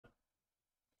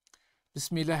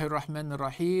Bismillahir Rahmanir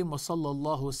Rahim wa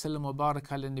sallallahu wasallam wa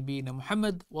baraka ala nabiyyina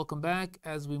Muhammad. Welcome back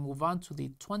as we move on to the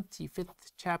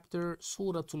 25th chapter,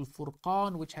 Surah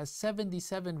Al-Furqan, which has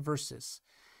 77 verses.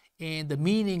 And the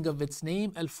meaning of its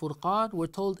name, Al-Furqan, we're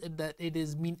told that it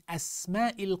is min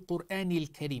asma'il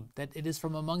Qur'anil Kareem, that it is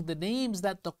from among the names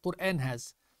that the Qur'an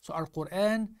has. So our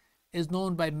Qur'an is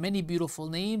known by many beautiful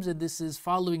names, and this is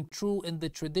following true in the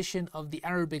tradition of the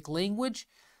Arabic language,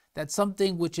 that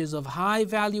something which is of high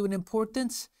value and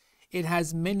importance, it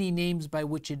has many names by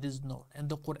which it is known. And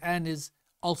the Qur'an is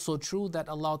also true that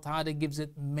Allah Ta'ala gives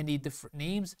it many different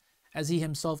names, as He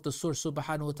Himself, the Source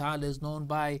Subhanahu wa Ta'ala, is known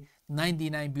by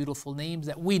 99 beautiful names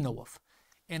that we know of.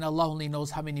 And Allah only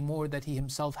knows how many more that He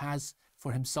Himself has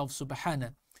for Himself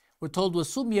Subhanahu. We're told,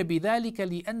 وَسُمِّيَ بِذَلِكَ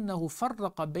لِأَنَّهُ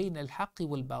فَرَّقَ بَيْنَ الْحَقِّ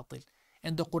وَالْبَاطِلِ.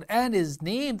 And the Qur'an is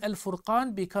named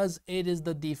Al-Furqan because it is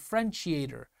the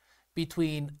differentiator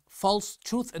between false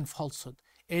truth and falsehood.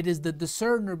 It is the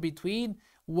discerner between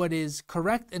what is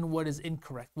correct and what is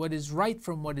incorrect, what is right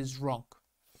from what is wrong.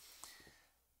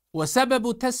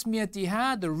 وَسَبَبُ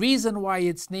تَسْمِيَتِهَا, the reason why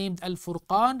it's named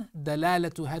Al-Furqan,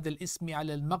 دَلَالَةُ هَذَا الْإِسْمِ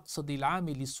عَلَى الْمَقْصَدِ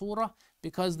الْعَامِ لِلسُّورَةِ,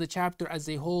 because the chapter as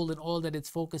a whole and all that it's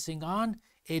focusing on,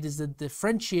 it is the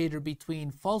differentiator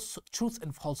between false truth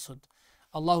and falsehood.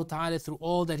 Allah Ta'ala, through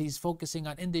all that He's focusing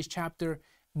on in this chapter,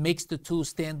 makes the two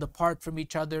stand apart from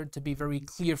each other, to be very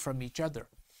clear from each other.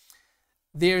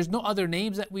 There's no other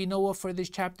names that we know of for this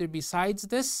chapter besides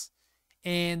this,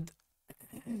 and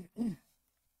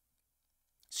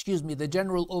the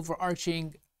general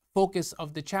overarching focus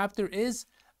of the chapter is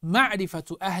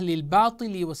مَعْرِفَةُ أَهْلِ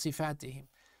الْبَاطِلِ وَصِفَاتِهِمْ,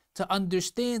 to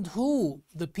understand who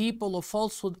the people of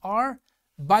falsehood are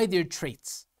by their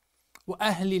traits,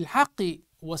 وَأَهْلِ الْحَقِّ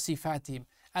وَصِفَاتِهِمْ,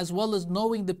 as well as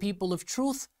knowing the people of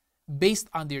truth based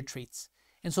on their traits.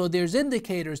 And so there's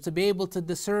indicators to be able to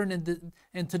discern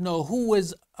and to know who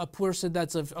is a person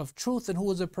that's of truth and who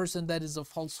is a person that is of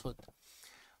falsehood.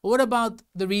 But what about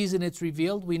the reason it's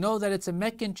revealed? We know that it's a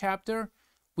Meccan chapter.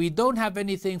 We don't have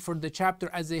anything for the chapter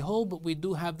as a whole, but we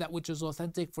do have that which is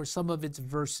authentic for some of its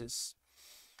verses.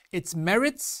 Its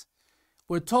merits,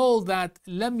 we're told that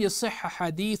لم يصح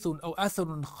حديث أو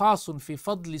أثر خاص في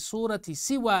فضل سورة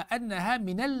سوى أنها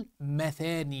من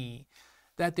المثاني,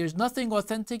 that there's nothing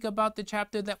authentic about the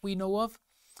chapter that we know of,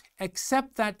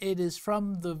 except that it is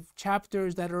from the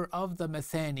chapters that are of the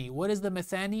Mathani. What is the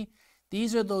Mathani?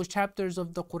 These are those chapters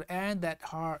of the Qur'an that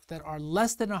are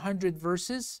less than 100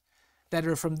 verses, that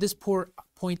are from this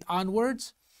point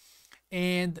onwards.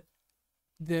 And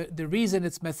the reason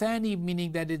it's Mathani,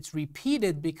 meaning that it's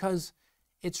repeated, because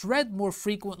it's read more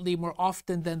frequently, more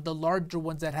often than the larger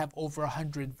ones that have over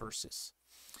 100 verses.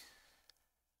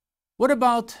 What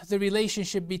about the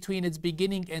relationship between its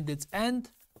beginning and its end?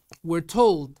 We're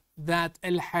told that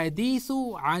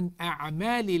al-hadithu an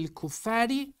a'mal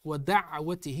al-kuffari wa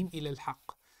da'watihim ila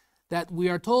al-haq, that we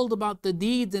are told about the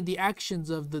deeds and the actions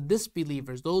of the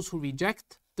disbelievers, those who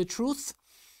reject the truth,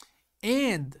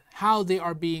 and how they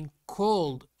are being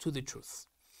called to the truth.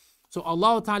 So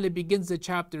Allah Ta'ala begins the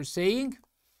chapter saying,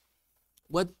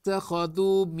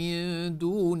 وَاتَّخَذُوا مِن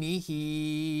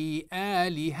دُونِهِ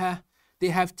آلِهَةً, they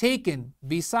have taken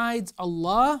besides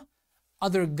Allah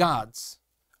other gods,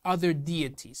 other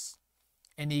deities.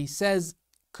 And He says,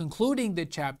 concluding the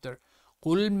chapter,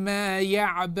 قُلْ مَا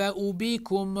يَعْبَأُ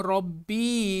بِكُمْ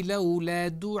رَبِّي لَوْلَا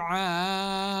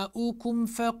دُعَاؤُكُمْ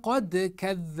فَقَدْ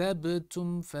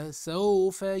كَذَّبْتُمْ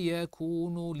فَسَوْفَ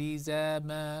يَكُونُ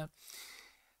لِزَامًا.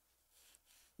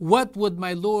 What would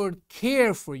my Lord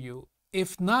care for you,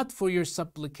 if not for your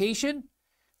supplication?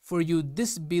 For you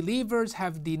disbelievers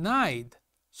have denied,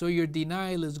 so your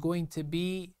denial is going to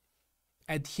be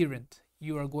adherent.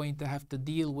 You are going to have to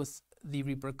deal with the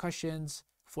repercussions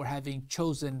for having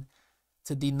chosen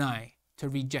to deny, to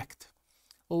reject.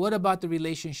 Well, what about the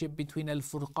relationship between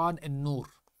Al-Furqan and Nur?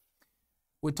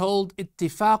 We're told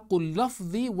اتفاق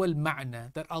اللفظ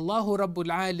والمعنى, that Allah Rabbul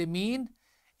Alameen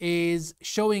is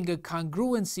showing a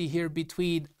congruency here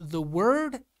between the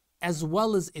word as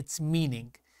well as its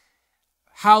meaning.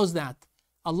 How's that?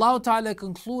 Allah Ta'ala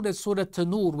concluded Surah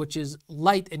An-Nur, which is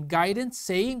light and guidance,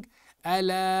 saying,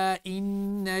 أَلَا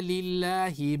إِنَّ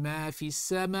لِلَّهِ مَا فِي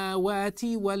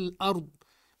السَّمَاوَاتِ وَالْأَرْضِ.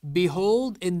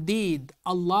 Behold, indeed,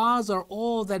 Allah's are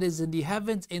all that is in the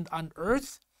heavens and on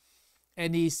earth.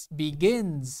 And He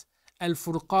begins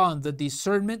Al-Furqan, the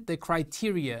discernment, the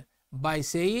criteria, by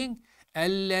saying,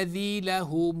 الَّذِي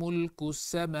لَهُ مُلْكُ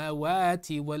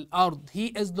السَّمَاوَاتِ وَالْأَرْضِ. He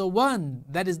is the one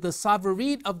that is the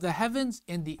sovereign of the heavens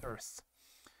and the earth.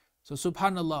 So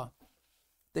subhanallah,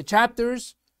 the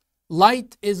chapters,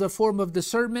 light is a form of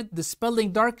discernment,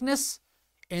 dispelling darkness,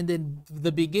 and in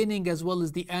the beginning as well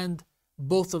as the end,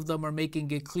 Both of them are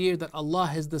making it clear that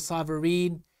Allah is the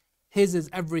sovereign. His is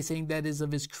everything that is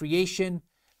of His creation.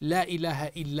 La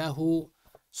ilaha illahu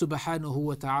subhanahu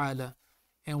wa ta'ala.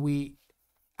 And we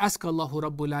ask Allahu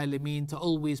Rabbul Alameen to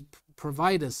always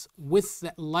provide us with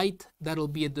that light that'll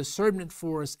be a discernment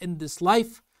for us in this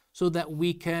life, so that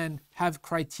we can have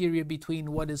criteria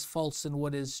between what is false and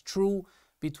what is true,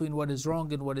 between what is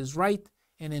wrong and what is right,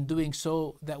 and in doing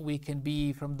so that we can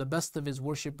be from the best of His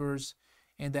worshippers,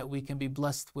 and that we can be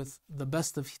blessed with the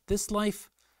best of this life,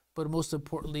 but most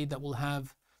importantly that we'll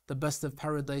have the best of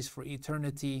paradise for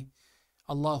eternity.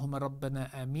 Allahumma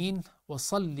Rabbana Ameen wa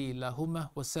salli lahumma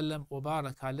wa sallam wa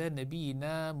barak ala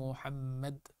nabiyyina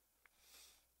Muhammad.